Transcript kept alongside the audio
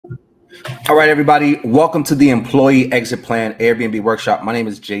All right, everybody. Welcome to the Employee Exit Plan Airbnb Workshop. My name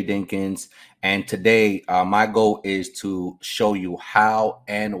is Jay Dinkins, and today my goal is to show you how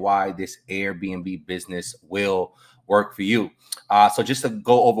and why this Airbnb business will work for you. So just to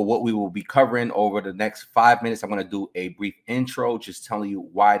go over what we will be covering over the next 5 minutes, I'm going to do a brief intro, just telling you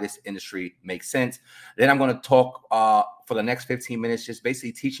why this industry makes sense. Then I'm going to talk for the next 15 minutes, just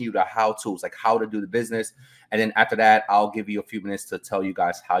basically teaching you the how-tos, like how to do the business. And then after that, I'll give you a few minutes to tell you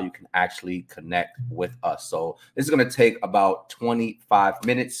guys how you can actually connect with us. So this is going to take about 25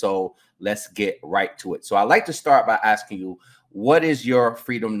 minutes. So let's get right to it. So I like to start by asking you, what is your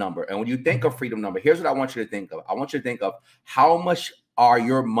freedom number? And when you think of freedom number, here's what I want you to think of. I want you to think of how much are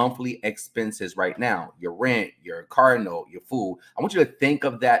your monthly expenses right now, your rent, your car note, your food. I want you to think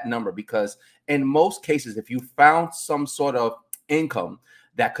of that number, because in most cases, if you found some sort of income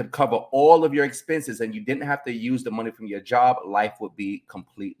that could cover all of your expenses and you didn't have to use the money from your job, life would be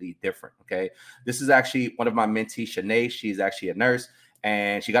completely different. Okay. This is actually one of my mentees, Shanae. She's actually a nurse,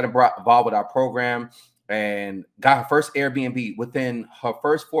 and she got involved with our program and got her first Airbnb. Within her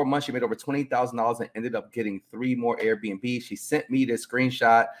first 4 months, she made over $20,000 and ended up getting 3 more Airbnbs. She sent me this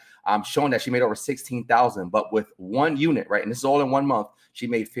screenshot showing that she made over $16,000, but with one unit, right? And this is all in 1 month. She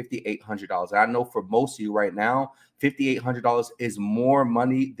made $5,800. And I know for most of you right now, $5,800 is more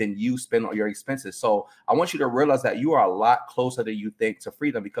money than you spend on your expenses. So I want you to realize that you are a lot closer than you think to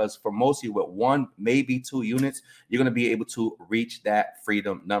freedom, because for most of you, with 1, maybe 2 units, you're going to be able to reach that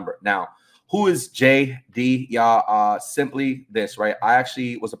freedom number. Now, who is JD? Y'all, simply this, right? I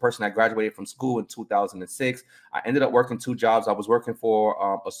actually was a person that graduated from school in 2006. I ended up working 2 jobs. I was working for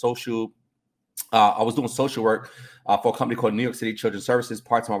I was doing social work for a company called New York City Children's Services.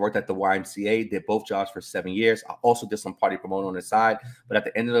 Part-time, I worked at the YMCA, did both jobs for 7 years. I also did some party promoting on the side, but at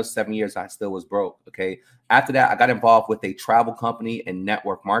the end of those 7 years, I still was broke, okay? After that, I got involved with a travel company in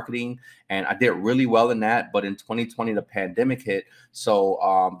network marketing, and I did really well in that. But in 2020, the pandemic hit.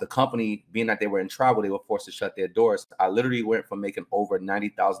 So the company, being that they were in travel, they were forced to shut their doors. I literally went from making over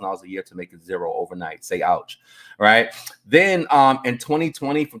 $90,000 a year to making 0 overnight. Say ouch, right? Then in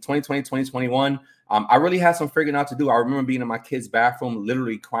 2020, from 2020 to 2021, I really had some figuring out to do. I remember being in my kid's bathroom,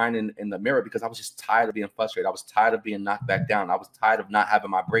 literally crying in the mirror, because I was just tired of being frustrated. I was tired of being knocked back down. I was tired of not having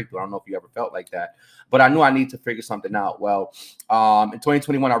my breakthrough. I don't know if you ever felt like that, but I knew I needed to figure something out. Well, in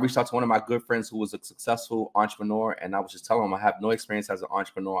 2021, I reached out to one of my good friends who was a successful entrepreneur, and I was just telling him I have no experience as an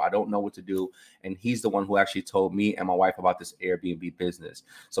entrepreneur. I don't know what to do. And he's the one who actually told me and my wife about this Airbnb business.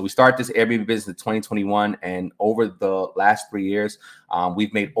 So we started this Airbnb business in 2021, and over the last 3 years,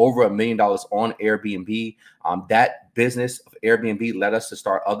 we've made over $1 million on Airbnb. That business of Airbnb led us to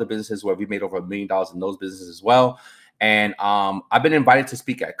start other businesses where we made over $1 million in those businesses as well. And I've been invited to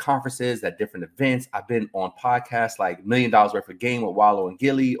speak at conferences, at different events. I've been on podcasts like $1 Million Worth of Game with Wallow and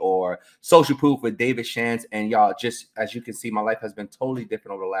Gilly, or Social Proof with David Shantz. And y'all, just as you can see, my life has been totally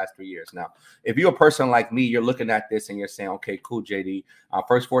different over the last 3 years. Now, if you're a person like me, you're looking at this and you're saying, okay, cool, JD.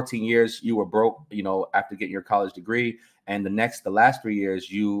 First 14 years, you were broke, you know, after getting your college degree. And the last 3 years,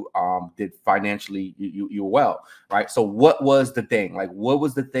 you did financially, you were well, right? So what was the thing? Like, what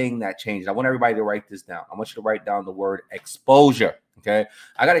was the thing that changed? I want everybody to write this down. I want you to write down the word exposure. Okay.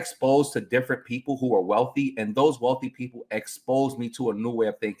 I got exposed to different people who are wealthy, and those wealthy people exposed me to a new way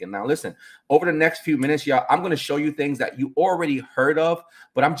of thinking. Now, listen, over the next few minutes, y'all, I'm going to show you things that you already heard of,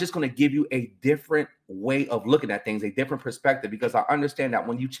 but I'm just going to give you a different way of looking at things, a different perspective, because I understand that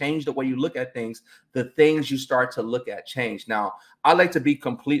when you change the way you look at things, the things you start to look at change. Now, I like to be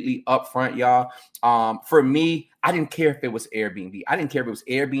completely upfront, y'all. For me, I didn't care if it was Airbnb. I didn't care if it was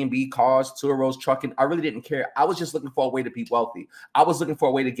Airbnb, cars, Turos, trucking. I really didn't care. I was just looking for a way to be wealthy. I was looking for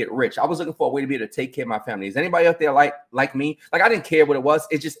a way to get rich. I was looking for a way to be able to take care of my family. Is anybody out there like me? Like, I didn't care what it was.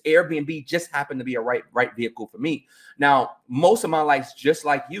 It's just Airbnb just happened to be a right vehicle for me. Now, most of my life, just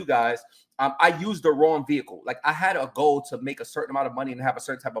like you guys, I used the wrong vehicle. Like, I had a goal to make a certain amount of money and have a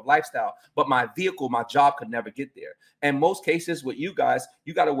certain type of lifestyle, but my vehicle, my job could never get there. And most cases with you guys,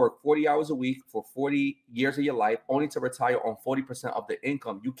 you got to work 40 hours a week for 40 years of your life, only to retire on 40% of the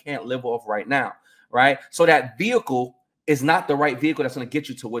income you can't live off right now, right? So that vehicle is not the right vehicle that's going to get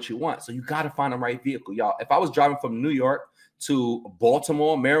you to what you want. So you got to find the right vehicle, y'all. If I was driving from New York to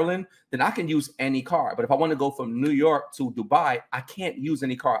Baltimore, Maryland, then I can use any car. But if I want to go from New York to Dubai, I can't use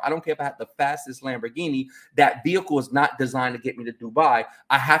any car. I don't care if I have the fastest Lamborghini. That vehicle is not designed to get me to Dubai.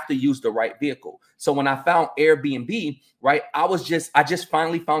 I have to use the right vehicle. So when I found Airbnb, right, I just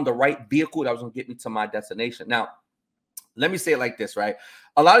finally found the right vehicle that was going to get me to my destination. Now, let me say it like this, right?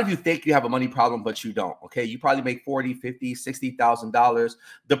 a lot of you think you have a money problem, but you don't. Okay. You probably make 40, 50, $60,000.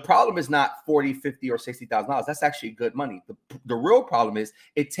 The problem is not 40, 50, or $60,000. That's actually good money. The real problem is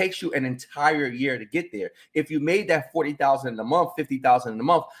it takes you an entire year to get there. If you made that 40,000 in a month, 50,000 in a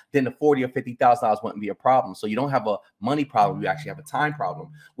month, then the 40 or $50,000 wouldn't be a problem. So you don't have a money problem. You actually have a time problem.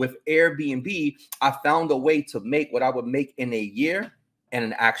 With Airbnb, I found a way to make what I would make in a year in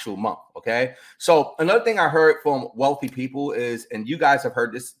an actual month. Okay. So another thing I heard from wealthy people is, and you guys have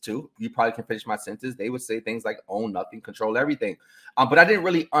heard this too, you probably can finish my sentence. They would say things like own nothing, control everything. But I didn't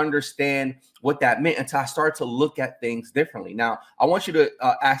really understand what that meant until I started to look at things differently. Now, I want you to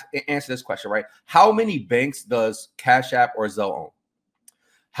answer this question, right? How many banks does Cash App or Zelle own?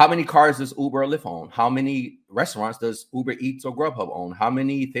 How many cars does Uber or Lyft own? How many restaurants does Uber Eats or Grubhub own? How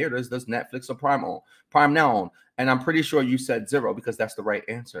many theaters does Netflix or Prime Now own? And I'm pretty sure you said 0 because that's the right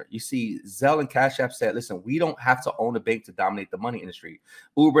answer. You see, Zelle and Cash App said, listen, we don't have to own a bank to dominate the money industry.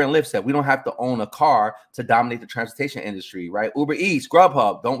 Uber and Lyft said, we don't have to own a car to dominate the transportation industry, right? Uber Eats,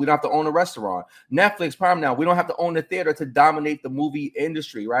 Grubhub, we don't have to own a restaurant. Netflix, Prime Now, we don't have to own a theater to dominate the movie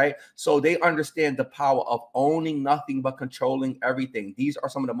industry, right? So they understand the power of owning nothing but controlling everything. These are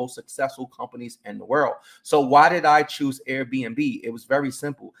some of the most successful companies in the world. So why did I choose Airbnb? It was very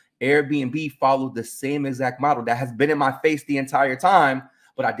simple. Airbnb followed the same exact model that has been in my face the entire time,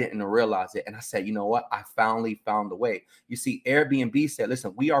 but I didn't realize it. And I said, you know what? I finally found a way. You see, Airbnb said,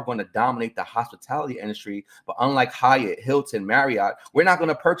 listen, we are going to dominate the hospitality industry, but unlike Hyatt, Hilton, Marriott, we're not going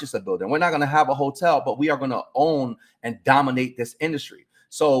to purchase a building. We're not going to have a hotel, but we are going to own and dominate this industry.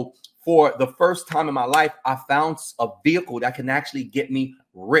 So for the first time in my life, I found a vehicle that can actually get me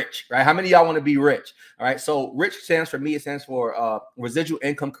rich, right? How many of y'all want to be rich? All right. So rich stands for me. It stands for residual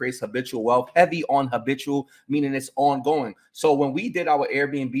income creates habitual wealth, heavy on habitual, meaning it's ongoing. So when we did our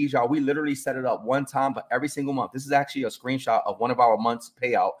Airbnbs, y'all, we literally set it up one time, but every single month. This is actually a screenshot of one of our months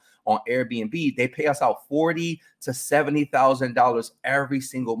payout on Airbnb. They pay us out $40,000 to $70,000 every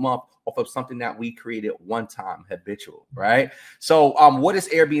single month off of something that we created one time, habitual, right? So what is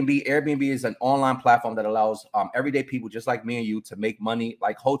Airbnb? Airbnb is an online platform that allows everyday people just like me and you to make money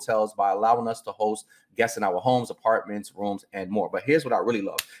like hotels by allowing us to host guests in our homes, apartments, rooms, and more. But here's what I really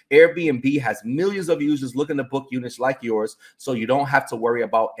love. Airbnb has millions of users looking to book units like yours, so you don't have to worry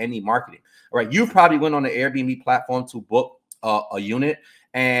about any marketing. All right, you probably went on the Airbnb platform to book a unit.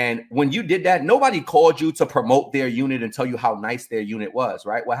 And when you did that, nobody called you to promote their unit and tell you how nice their unit was,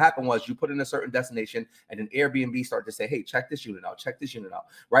 right? What happened was you put in a certain destination and then Airbnb started to say, hey, check this unit out, check this unit out,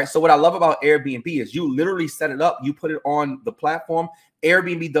 right? So what I love about Airbnb is you literally set it up, you put it on the platform,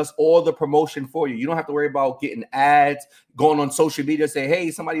 Airbnb does all the promotion for you. You don't have to worry about getting ads, going on social media, say,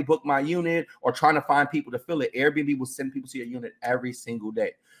 hey, somebody booked my unit, or trying to find people to fill it. Airbnb will send people to your unit every single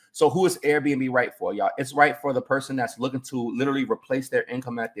day. So who is Airbnb right for, y'all? It's right for the person that's looking to literally replace their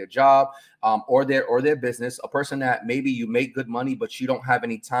income at their job or their business. A person that maybe you make good money, but you don't have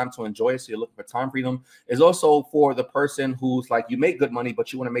any time to enjoy it, so you're looking for time freedom. Is also for the person who's like, you make good money,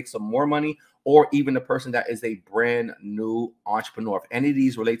 but you want to make some more money, or even the person that is a brand new entrepreneur. If any of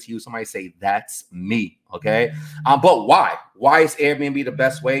these relate to you, somebody say, that's me. Okay. But why? Why is Airbnb the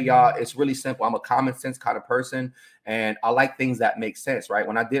best way, y'all? It's really simple. I'm a common sense kind of person, and I like things that make sense, right?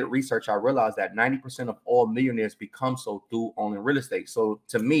 When I did research, I realized that 90% of all millionaires become so through owning real estate. So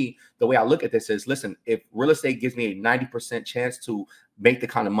to me, the way I look at this is, listen, if real estate gives me a 90% chance to make the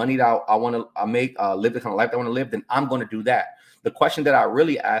kind of money that I want to make, live the kind of life that I want to live, then I'm going to do that. The question that I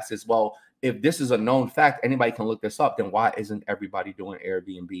really ask is, well, if this is a known fact, anybody can look this up, then why isn't everybody doing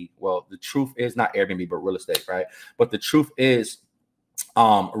Airbnb? Well, the truth is not Airbnb, but real estate, right? But the truth is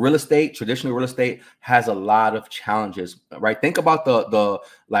real estate, traditional real estate has a lot of challenges, right? Think about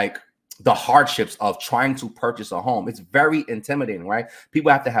the hardships of trying to purchase a home. It's very intimidating, right?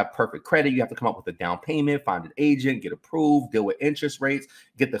 People have to have perfect credit. You have to come up with a down payment, find an agent, get approved, deal with interest rates,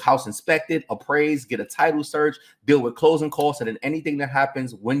 get the house inspected, appraised, get a title search, deal with closing costs. And then anything that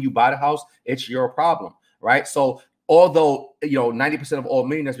happens when you buy the house, it's your problem, right? So although, 90% of all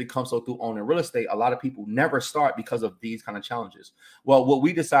millionaires become so through owning real estate, a lot of people never start because of these kind of challenges. Well, what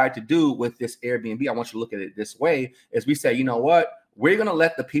we decided to do with this Airbnb, I want you to look at it this way, is we say, you know what? We're going to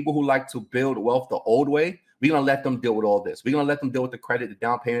let the people who like to build wealth the old way, we're going to let them deal with all this. We're going to let them deal with the credit, the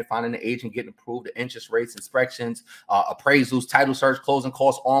down payment, finding an agent, getting approved, the interest rates, inspections, appraisals, title search, closing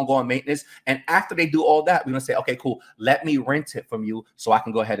costs, ongoing maintenance. And after they do all that, we're going to say, okay, cool. Let me rent it from you so I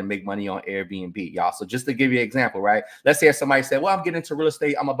can go ahead and make money on Airbnb, y'all. So just to give you an example, right? Let's say if somebody said, well, I'm getting into real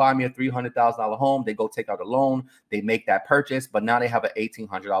estate. I'm going to buy me a $300,000 home. They go take out a loan. They make that purchase, but now they have an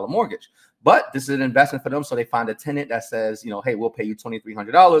 $1,800 mortgage. But this is an investment for them. So they find a tenant that says, hey, we'll pay you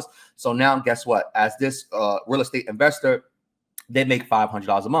 $2,300. So now guess what? As this real estate investor, they make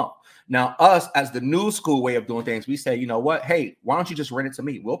 $500 a month. Now, us as the new school way of doing things, we say, you know what? Hey, why don't you just rent it to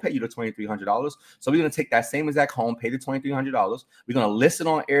me? We'll pay you the $2,300. So we're going to take that same exact home, pay the $2,300. We're going to list it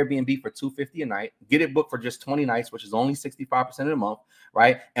on Airbnb for $250 a night, get it booked for just 20 nights, which is only 65% of the month,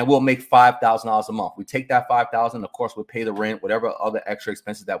 right? And we'll make $5,000 a month. We take that $5,000, of course, we'll pay the rent, whatever other extra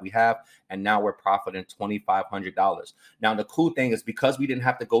expenses that we have, and now we're profiting $2,500. Now, the cool thing is because we didn't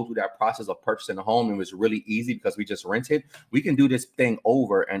have to go through that process of purchasing a home, it was really easy because we just rented. We can do this thing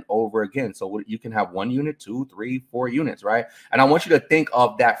over and over again. So you can have 1 unit, 2, 3, 4 units, right? And I want you to think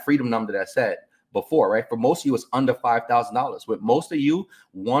of that freedom number that I said before, right? For most of you, it's under $5,000. With most of you,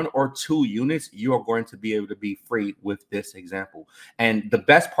 1 or 2 units, you are going to be able to be free with this example. And the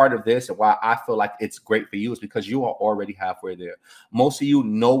best part of this and why I feel like it's great for you is because you are already halfway there. Most of you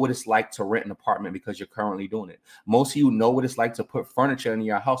know what it's like to rent an apartment because you're currently doing it. Most of you know what it's like to put furniture in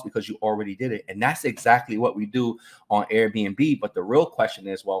your house because you already did it. And that's exactly what we do on Airbnb. But the real question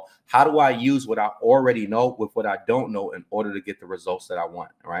is, well, how do I use what I already know with what I don't know in order to get the results that I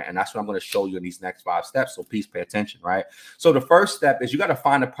want, right? And that's what I'm going to show you in these next 5 steps. So please pay attention, right? So the first step is you got to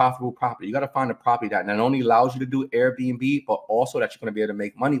find a profitable property. You got to find a property that not only allows you to do Airbnb, but also that you're going to be able to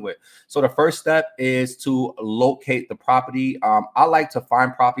make money with. So the first step is to locate the property. I like to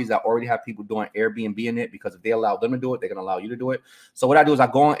find properties that already have people doing Airbnb in it, because if they allow them to do it, they're going to allow you to do it. So what I do is I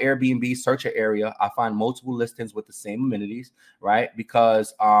go on Airbnb, search an area. I find multiple listings with the same amenities, right?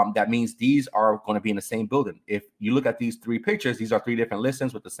 Because that means these are going to be in the same building. If you look at these 3 pictures, these are 3 different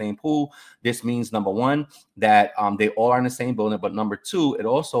listings with the same pool. This means number 1, that they all are in the same building. But number 2, it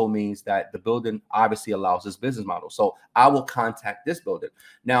also means that the building obviously allows this business model. So I will contact this building.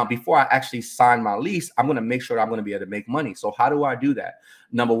 Now, before I actually sign my lease, I'm going to make sure that I'm going to be able to make money. So how do I do that?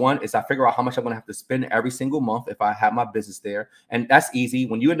 Number 1 is I figure out how much I'm going to have to spend every single month if I have my business there. And that's easy.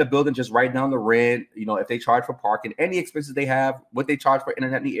 When you're in the building, just write down the rent, you know, if they charge for parking, any expenses they have, what they charge for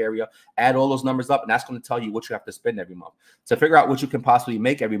internet in the area, add all those numbers up, and that's going to tell you what you have to spend every month. To figure out what you can possibly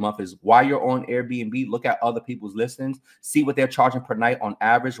make every month is while you're on Airbnb, look at other people's listings, see what they're charging per night on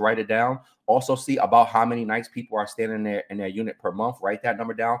average, write it down. Also see about how many nights people are staying there in their unit per month, write that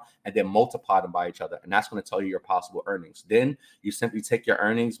number down, and then multiply them by each other. And that's going to tell you your possible earnings. Then you simply take your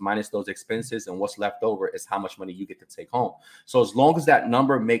earnings minus those expenses, and what's left over is how much money you get to take home. So as long as that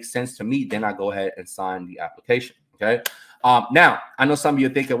number makes sense to me, then I go ahead and sign the application. Okay. Now, I know some of you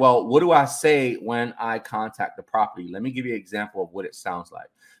are thinking, well, what do I say when I contact the property? Let me give you an example of what it sounds like.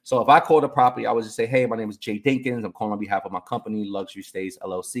 So if I call the property, I would just say, hey, my name is Jay Dinkins. I'm calling on behalf of my company, Luxury Stays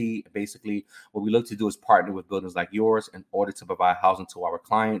LLC. Basically, what we look to do is partner with buildings like yours in order to provide housing to our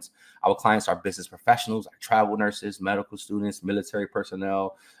clients. Our clients are business professionals, like travel nurses, medical students, military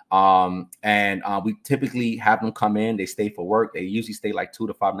personnel. We typically have them come in. They stay for work. They usually stay like 2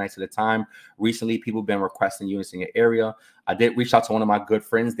 to 5 nights at a time. Recently, people have been requesting units in your area. I did reach out to one of my good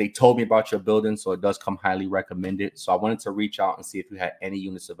friends. They told me about your building, so it does come highly recommended. So I wanted to reach out and see if you had any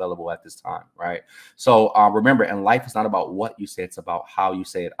units available at this time, right? So remember, in life, it's not about what you say, it's about how you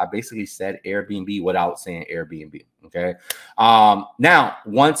say it. I basically said Airbnb without saying Airbnb, okay? Now,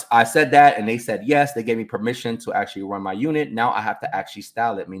 once I said that and they said yes, they gave me permission to actually run my unit. Now I have to actually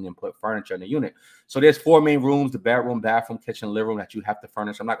style it, meaning put furniture in the unit. So there's 4 main rooms: the bedroom, bathroom, kitchen, living room that you have to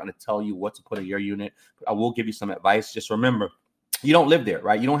furnish. I'm not going to tell you what to put in your unit. I will give you some advice. Just remember, you don't live there,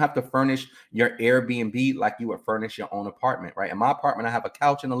 right? You don't have to furnish your Airbnb like you would furnish your own apartment, right? In my apartment, I have a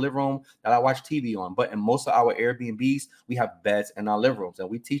couch in the living room that I watch TV on. But in most of our Airbnbs, we have beds in our living rooms. And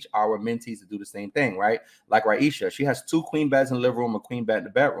we teach our mentees to do the same thing, right? Like Raisha, she has 2 queen beds in the living room, a queen bed in the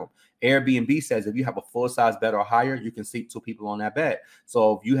bedroom. Airbnb says if you have a full-size bed or higher, you can sleep 2 people on that bed.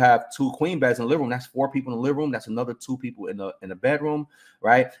 So if you have 2 queen beds in the living room, that's 4 people in the living room. That's another 2 people in the bedroom,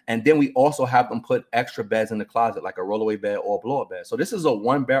 right? And then we also have them put extra beds in the closet, like a rollaway bed or a blow-up bed. So this is a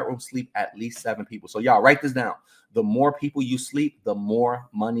 1-bedroom sleep at least 7 people. So y'all write this down. The more people you sleep, the more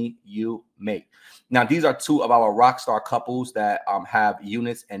money you make. Now, these are 2 of our rock star couples that have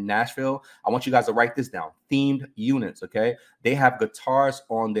units in Nashville. I want you guys to write this down. Themed units, okay? They have guitars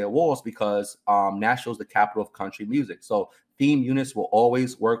on their walls because Nashville is the capital of country music. So theme units will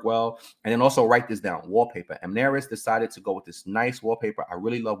always work well. And then also write this down, wallpaper. Amneris decided to go with this nice wallpaper. I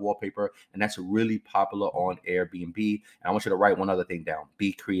really love wallpaper, and that's really popular on Airbnb. And I want you to write one other thing down.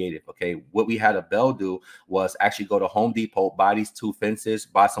 Be creative, okay? What we had a Belle do was actually go to Home Depot, buy these 2 fences,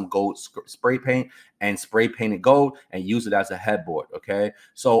 buy some gold spray paint, and spray paint it gold and use it as a headboard, okay?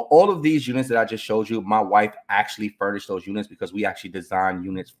 So all of these units that I just showed you, my wife actually furnished those units because we actually design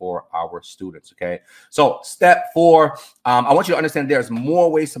units for our students, okay? So step 4, I want you to understand there's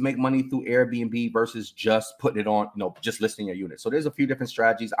more ways to make money through Airbnb versus just putting it on, just listing your unit. So there's a few different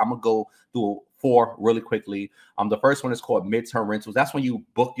strategies. I'm gonna go through four really quickly. The first one is called midterm rentals. That's when you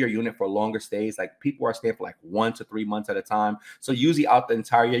book your unit for longer stays. Like people are staying for like 1 to 3 months at a time. So usually out the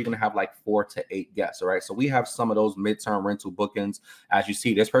entire year, you're going to have like 4 to 8 guests. All right. So we have some of those midterm rental bookings. As you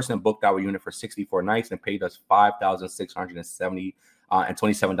see, this person booked our unit for 64 nights and paid us $5,670 and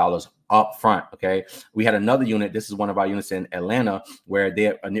 $27 up front. Okay. We had another unit. This is one of our units in Atlanta where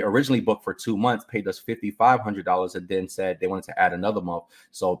they originally booked for 2 months, paid us $5,500, and then said they wanted to add another month.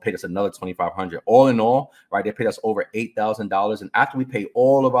 So paid us another $2,500. All in all, right, they paid us over $8,000. And after we paid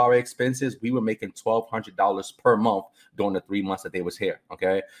all of our expenses, we were making $1,200 per month during the 3 months that they was here.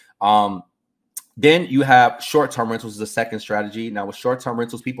 Okay. Then you have short-term rentals is the second strategy. Now with short-term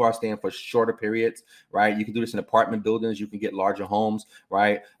rentals, people are staying for shorter periods, right? You can do this in apartment buildings. You can get larger homes,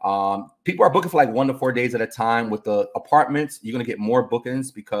 right? People are booking for like 1 to 4 days at a time. With the apartments, you're going to get more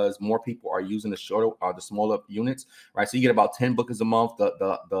bookings because more people are using the smaller units, right? So you get about 10 bookings a month.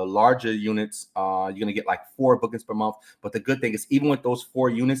 The larger units, you're going to get like 4 bookings per month. But the good thing is even with those 4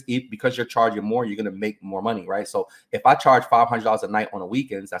 units, because you're charging more, you're going to make more money, right? So if I charge $500 a night on the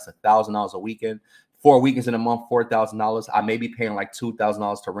weekends, that's $1,000 a weekend. 4 weekends in a month, $4,000. I may be paying like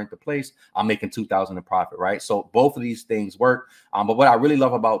 $2,000 to rent the place. I'm making $2,000 in profit, right? So both of these things work. But what I really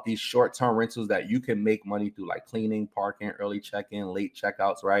love about these short-term rentals that you can make money through like cleaning, parking, early check-in, late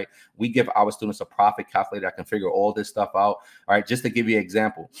checkouts, right? We give our students a profit calculator that can figure all this stuff out, all right? Just to give you an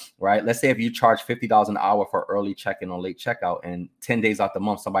example, right? Let's say if you charge $50 an hour for early check-in or late checkout, and 10 days out the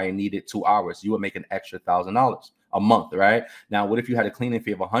month, somebody needed 2 hours, you would make an extra $1,000 a month, right? Now, what if you had a cleaning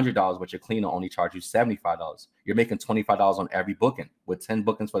fee of $100, but your cleaner only charged you $75? You're making $25 on every booking. With 10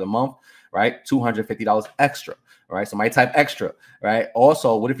 bookings for the month, right? $250 extra, right? Somebody type extra, right?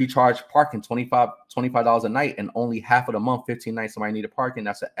 Also, what if you charge parking $25 a night and only half of the month, 15 nights, somebody need a parking?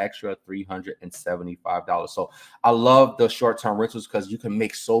 That's an extra $375. So I love the short-term rentals because you can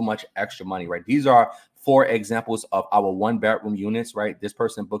make so much extra money, right? These are 4 examples of our 1-bedroom units, right? This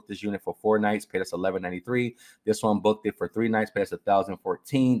person booked this unit for 4 nights, paid us $1,193. This one booked it for 3 nights, paid us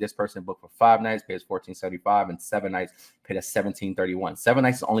 $1,014. This person booked for 5 nights, paid us $1,475, and 7 nights, paid us $1,731. 7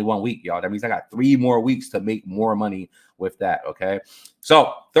 nights is only 1 week, y'all. That means I got 3 more weeks to make more money with that. Okay.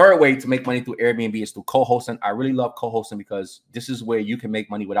 So third way to make money through Airbnb is through co-hosting. I really love co-hosting because this is where you can make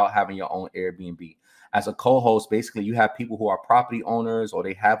money without having your own Airbnb. As a co-host, basically you have people who are property owners or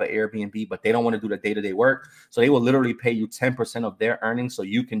they have an Airbnb, but they don't want to do the day-to-day work. So they will literally pay you 10% of their earnings so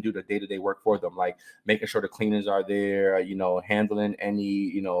you can do the day-to-day work for them, like making sure the cleaners are there, you know, handling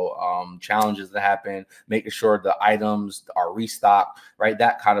any, challenges that happen, making sure the items are restocked, right?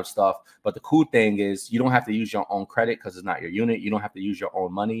 That kind of stuff. But the cool thing is you don't have to use your own credit because it's not your unit. You don't have to use your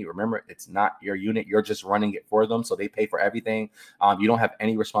own money. Remember, it's not your unit. You're just running it for them. So they pay for everything. You don't have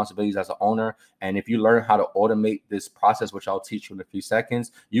any responsibilities as an owner. And if you learn how to automate this process, which I'll teach you in a few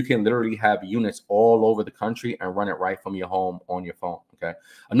seconds, you can literally have units all over the country and run it right from your home on your phone. Okay.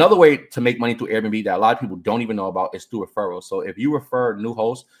 Another way to make money through Airbnb that a lot of people don't even know about is through referrals. So if you refer new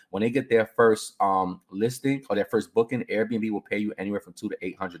hosts, when they get their first listing or their first booking, Airbnb will pay you anywhere from $200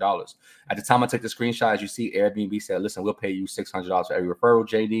 to $800. At the time I took the screenshot, as you see, Airbnb said, listen, we'll pay you $600 for every referral,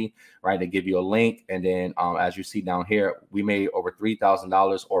 JD, right? They give you a link. And then as you see down here, we made over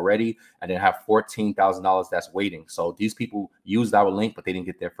 $3,000 already and then have $14,000 that's waiting. So these people used our link, but they didn't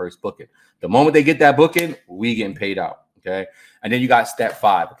get their first booking. The moment they get that booking, we getting paid out. Okay. And then you got step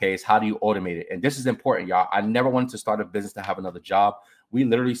 5. Okay. Is how do you automate it? And this is important, y'all. I never wanted to start a business to have another job. We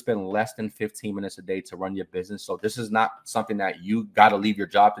literally spend less than 15 minutes a day to run your business. So this is not something that you got to leave your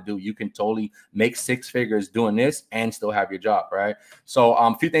job to do. You can totally make 6 figures doing this and still have your job, right? So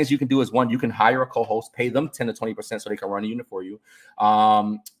a few things you can do is, one, you can hire a co-host, pay them 10 to 20% so they can run a unit for you.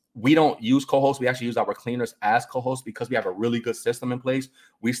 We don't use co-hosts. We actually use our cleaners as co-hosts because we have a really good system in place.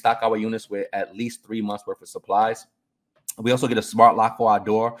 We stock our units with at least 3 months worth of supplies. We also get a smart lock for our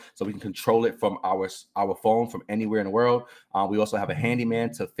door so we can control it from our phone from anywhere in the world. We also have a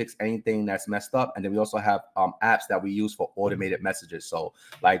handyman to fix anything that's messed up. And then we also have apps that we use for automated messages. So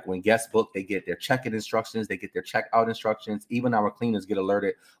like when guests book, they get their check-in instructions, they get their checkout instructions. Even our cleaners get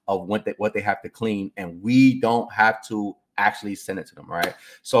alerted of what they have to clean. And we don't have to actually send it to them, right?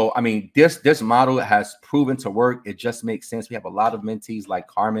 So I mean, this model has proven to work. It just makes sense. We have a lot of mentees like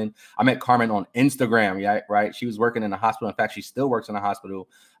Carmen. I met Carmen on Instagram, yeah, right? She was working in a hospital. In fact, she still works in a hospital.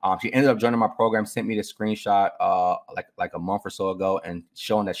 She ended up joining my program, sent me the screenshot like a month or so ago, and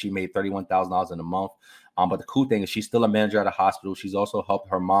showing that she made $31,000 in a month. But the cool thing is she's still a manager at a hospital. She's also helped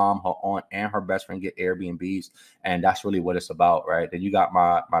her mom, her aunt, and her best friend get Airbnbs. And that's really what it's about, right? Then you got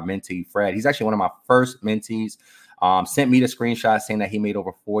my mentee, Fred. He's actually one of my first mentees. Sent me the screenshot saying that he made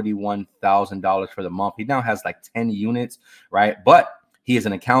over $41,000 for the month. He now has like 10 units, right? But He is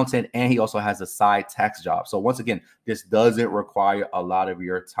an accountant, and he also has a side tax job. So once again, this doesn't require a lot of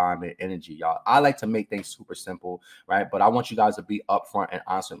your time and energy, y'all. I like to make things super simple, right? But I want you guys to be upfront and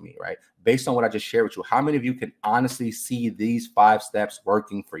honest with me, right? Based on what I just shared with you, how many of you can honestly see these 5 steps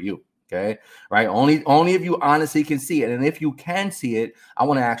working for you? Okay, right? Only if you honestly can see it. And if you can see it, I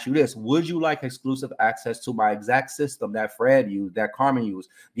want to ask you this. Would you like exclusive access to my exact system that Fred used, that Carmen used?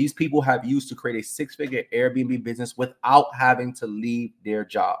 These people have used to create a 6-figure Airbnb business without having to leave their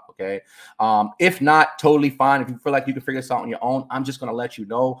job. Okay. If not, totally fine. If you feel like you can figure this out on your own, I'm just going to let you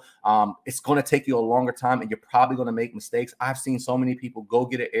know. It's going to take you a longer time and you're probably going to make mistakes. I've seen so many people go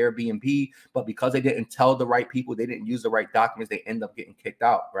get an Airbnb, but because they didn't tell the right people, they didn't use the right documents, they end up getting kicked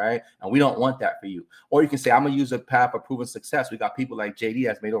out, right? And we don't want that for you. Or you can say, I'm going to use a path of proven success. We got people like JD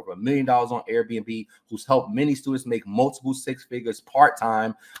that's made over $1 million on Airbnb, who's helped many students make multiple 6 figures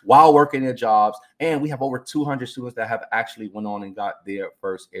part-time while working their jobs. And we have over 200 students that have actually went on and got their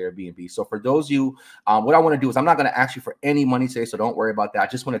first Airbnb. So for those of you, what I want to do is I'm not going to ask you for any money today, so don't worry about that. I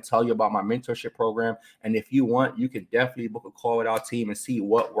just want to tell you about my mentorship program. And if you want, you can definitely book a call with our team and see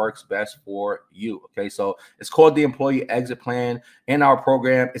what works best for you. Okay, so it's called the Employee Exit Plan. In our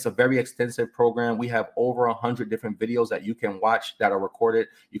program, it's a very extensive program. We have over 100 different videos that you can watch that are recorded.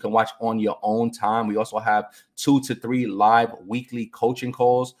 You can watch on your own time. We also have 2 to 3 live weekly coaching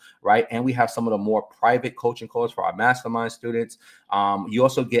calls, right? And we have some of the more private coaching calls for our mastermind students. You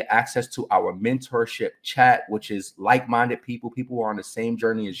also get access to our mentorship chat, which is like-minded people who are on the same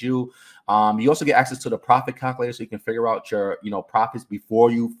journey as you. You also get access to the profit calculator, so you can figure out your profits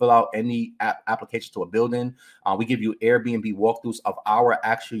before you fill out any application to a building. We give you Airbnb walkthroughs of our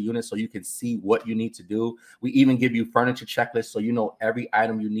actual units so you can see what you need to do. We even give you furniture checklists so you know every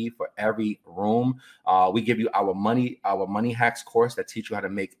item you need for every room. We give you our money hacks course that teach you how to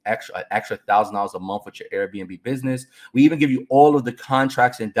make extra $1,000 a month with your Airbnb business. We even give you all of the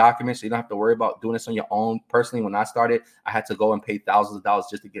contracts and documents, so you don't have to worry about doing this on your own. Personally, when I started, I had to go and pay thousands of dollars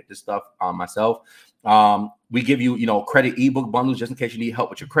just to get this stuff myself. We give you, credit ebook bundles just in case you need help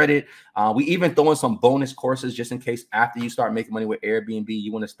with your credit. We even throw in some bonus courses just in case after you start making money with Airbnb,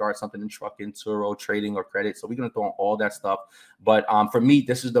 you want to start something in trucking, Turo, trading, or credit. So we're going to throw in all that stuff. But for me,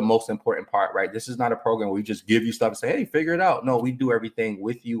 this is the most important part, right? This is not a program where we just give you stuff and say, hey, figure it out. No, we do everything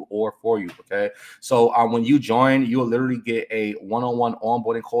with you or for you, okay? So when you join, you'll literally get a one-on-one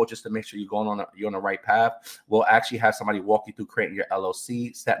onboarding call just to make sure you're on the right path. We'll actually have somebody walk you through creating your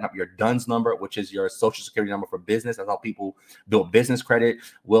LLC, setting up your DUNS number, which is your social security number for business. That's how people build business credit.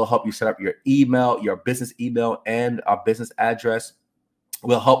 We'll help you set up your email, your business email, and a business address.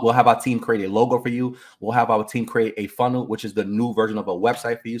 We'll have our team create a logo for you. We'll have our team create a funnel, which is the new version of a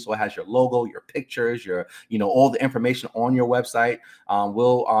website for you. So it has your logo, your pictures, your, all the information on your website.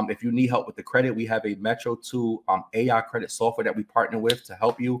 If you need help with the credit, we have a Metro 2 AI credit software that we partner with to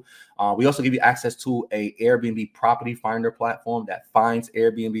help you. We also give you access to a Airbnb property finder platform that finds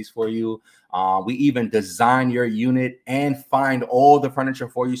Airbnbs for you. We even design your unit and find all the furniture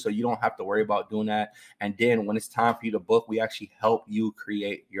for you, so you don't have to worry about doing that. And then when it's time for you to book, we actually help you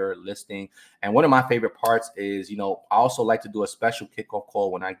create your listing. And one of my favorite parts is, I also like to do a special kickoff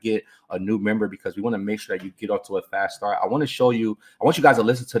call when I get a new member, because we want to make sure that you get off to a fast start. I want you guys to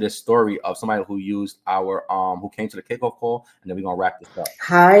listen to this story of somebody who used who came to the kickoff call, and then we're going to wrap this up.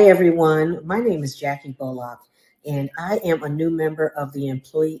 Hi, everyone. My name is Jackie Bullock, and I am a new member of the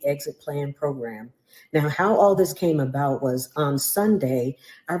Employee Exit Plan program. Now, how all this came about was on Sunday,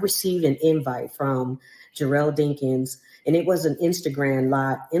 I received an invite from Jarrell Dinkins, and it was an Instagram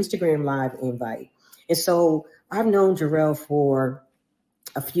Live invite. And so I've known Jarrell for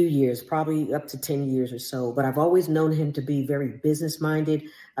a few years, probably up to 10 years or so, but I've always known him to be very business-minded.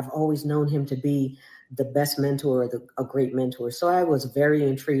 I've always known him to be the best mentor, a great mentor. So I was very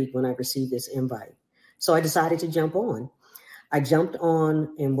intrigued when I received this invite. So I decided to jump on. I jumped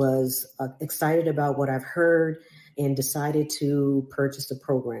on and was excited about what I've heard and decided to purchase the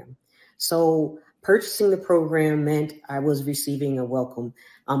program. So purchasing the program meant I was receiving a welcome.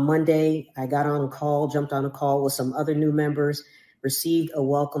 On Monday, I jumped on a call with some other new members, received a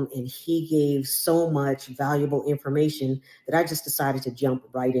welcome, and he gave so much valuable information that I just decided to jump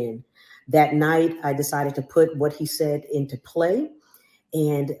right in. That night, I decided to put what he said into play.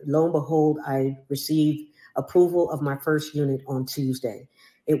 And lo and behold, I received approval of my first unit on Tuesday.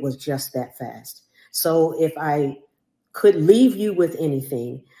 It was just that fast. So if I could leave you with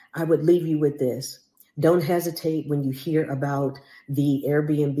anything, I would leave you with this. Don't hesitate when you hear about the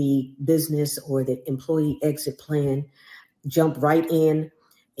Airbnb business or the employee exit plan. Jump right in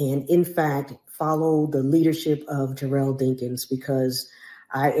and, in fact, follow the leadership of Jarrell Dinkins, because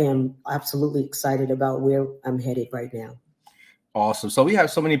I am absolutely excited about where I'm headed right now. Awesome. So we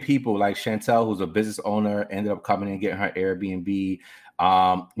have so many people like Chantel, who's a business owner, ended up coming and getting her Airbnb.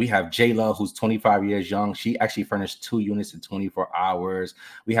 We have Jayla, who's 25 years young. She actually furnished 2 units in 24 hours.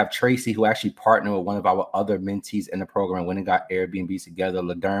 We have Tracy, who actually partnered with one of our other mentees in the program and went and got Airbnbs together.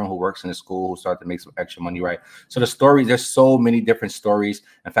 Ladern, who works in the school, who started to make some extra money, right? So the stories, there's so many different stories.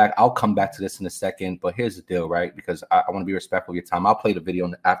 In fact, I'll come back to this in a second, but here's the deal, right? Because I want to be respectful of your time. I'll play the video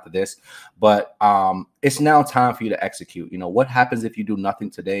after this, but it's now time for you to execute. You know, what happens if you do nothing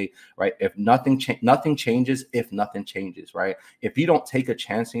today, right? If nothing changes, if nothing changes, right? If you don't take a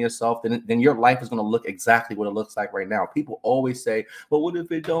chance in yourself, then your life is going to look exactly what it looks like right now. People always say, well, what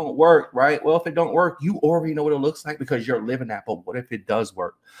if it don't work, right? Well, if it don't work, you already know what it looks like because you're living that. But what if it does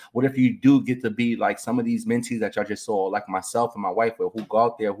work? What if you do get to be like some of these mentees that y'all just saw, like myself and my wife, who go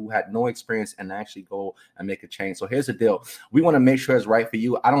out there, who had no experience and actually go and make a change? So here's the deal. We want to make sure it's right for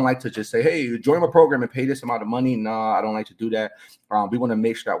you. I don't like to just say, hey, join my program and pay this amount of money. Nah, I don't like to do that. We want to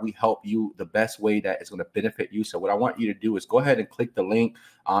make sure that we help you the best way that is going to benefit you. So what I want you to do is go ahead and click the link.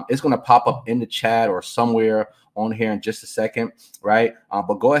 It's going to pop up in the chat or somewhere on here in just a second, right?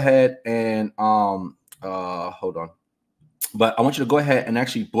 But go ahead and hold on. But I want you to go ahead and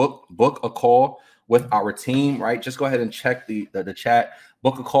actually book a call with our team, right? Just go ahead and check the chat.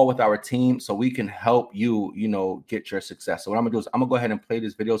 Book a call with our team so we can help you, get your success. So what I'm gonna do is I'm gonna go ahead and play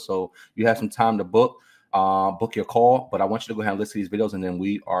this video so you have some time to book your call. But I want you to go ahead and listen to these videos, and then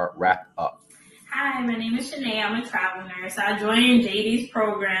we are wrapped up. Hi, my name is Shanae. I'm a travel nurse. I joined JD's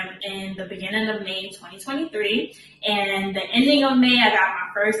program in the beginning of May 2023. And the ending of May, I got my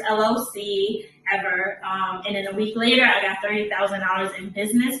first LLC ever. And then a week later, I got $30,000 in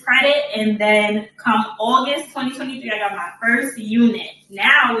business credit. And then come August 2023, I got my first unit.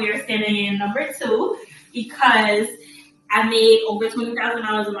 Now we are standing in number 2 because I made over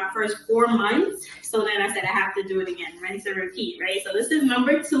 $20,000 in my first 4 months. So then I said, I have to do it again, rinse and repeat, right? So this is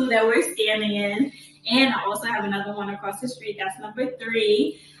number 2 that we're standing in. And I also have another one across the street. That's number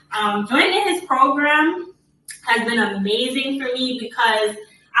 3. Joining his program has been amazing for me because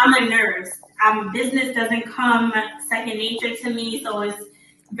I'm a nurse. Business doesn't come second nature to me. So it's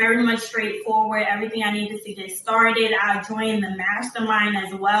very much straightforward. Everything I needed to get started. I joined the mastermind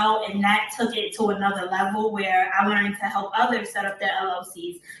as well, and that took it to another level where I learned to help others set up their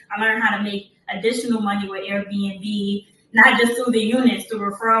LLCs. I learned how to make additional money with Airbnb, not just through the units, through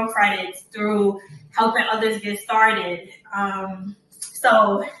referral credits, through helping others get started.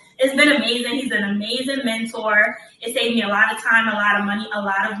 So it's been amazing. He's an amazing mentor. It saved me a lot of time, a lot of money, a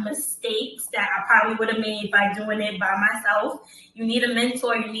lot of mistakes that I probably would have made by doing it by myself. You need a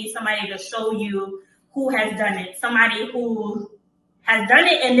mentor. You need somebody to show you who has done it. Somebody who has done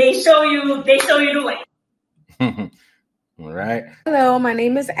it and they show you the way. All right. Hello, my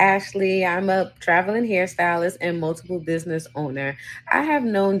name is Ashley. I'm a traveling hairstylist and multiple business owner. I have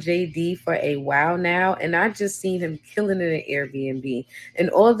known JD for a while now, and I've just seen him killing it at Airbnb. And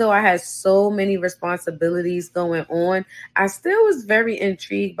although I had so many responsibilities going on, I still was very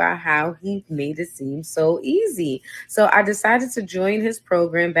intrigued by how he made it seem so easy. So I decided to join his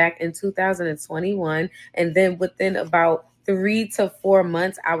program back in 2021, and then within about 3 to 4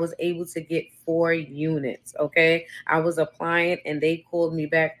 months, I was able to get 4 units. Okay. I was applying and they called me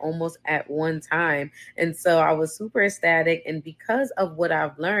back almost at one time. And so I was super ecstatic. And because of what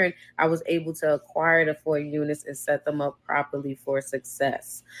I've learned, I was able to acquire the 4 units and set them up properly for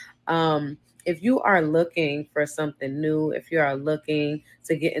success. If you are looking for something new, if you are looking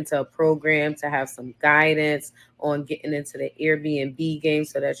to get into a program, to have some guidance on getting into the Airbnb game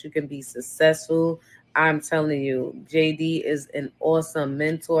so that you can be successful, I'm telling you, JD is an awesome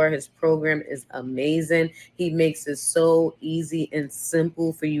mentor. His program is amazing. He makes it so easy and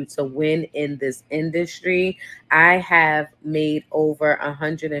simple for you to win in this industry. I have made over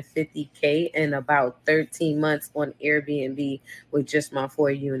 $150K in about 13 months on Airbnb with just my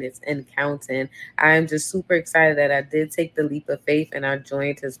 4 units and counting. I'm just super excited that I did take the leap of faith and I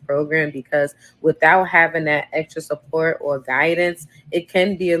joined his program, because without having that extra support or guidance, it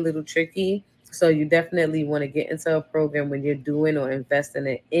can be a little tricky. So you definitely want to get into a program when you're doing or investing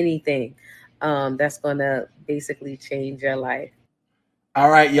in anything that's going to basically change your life. All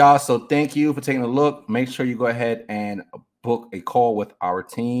right, y'all. So thank you for taking a look. Make sure you go ahead and book a call with our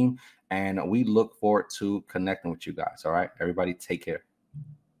team, and we look forward to connecting with you guys. All right, everybody, take care.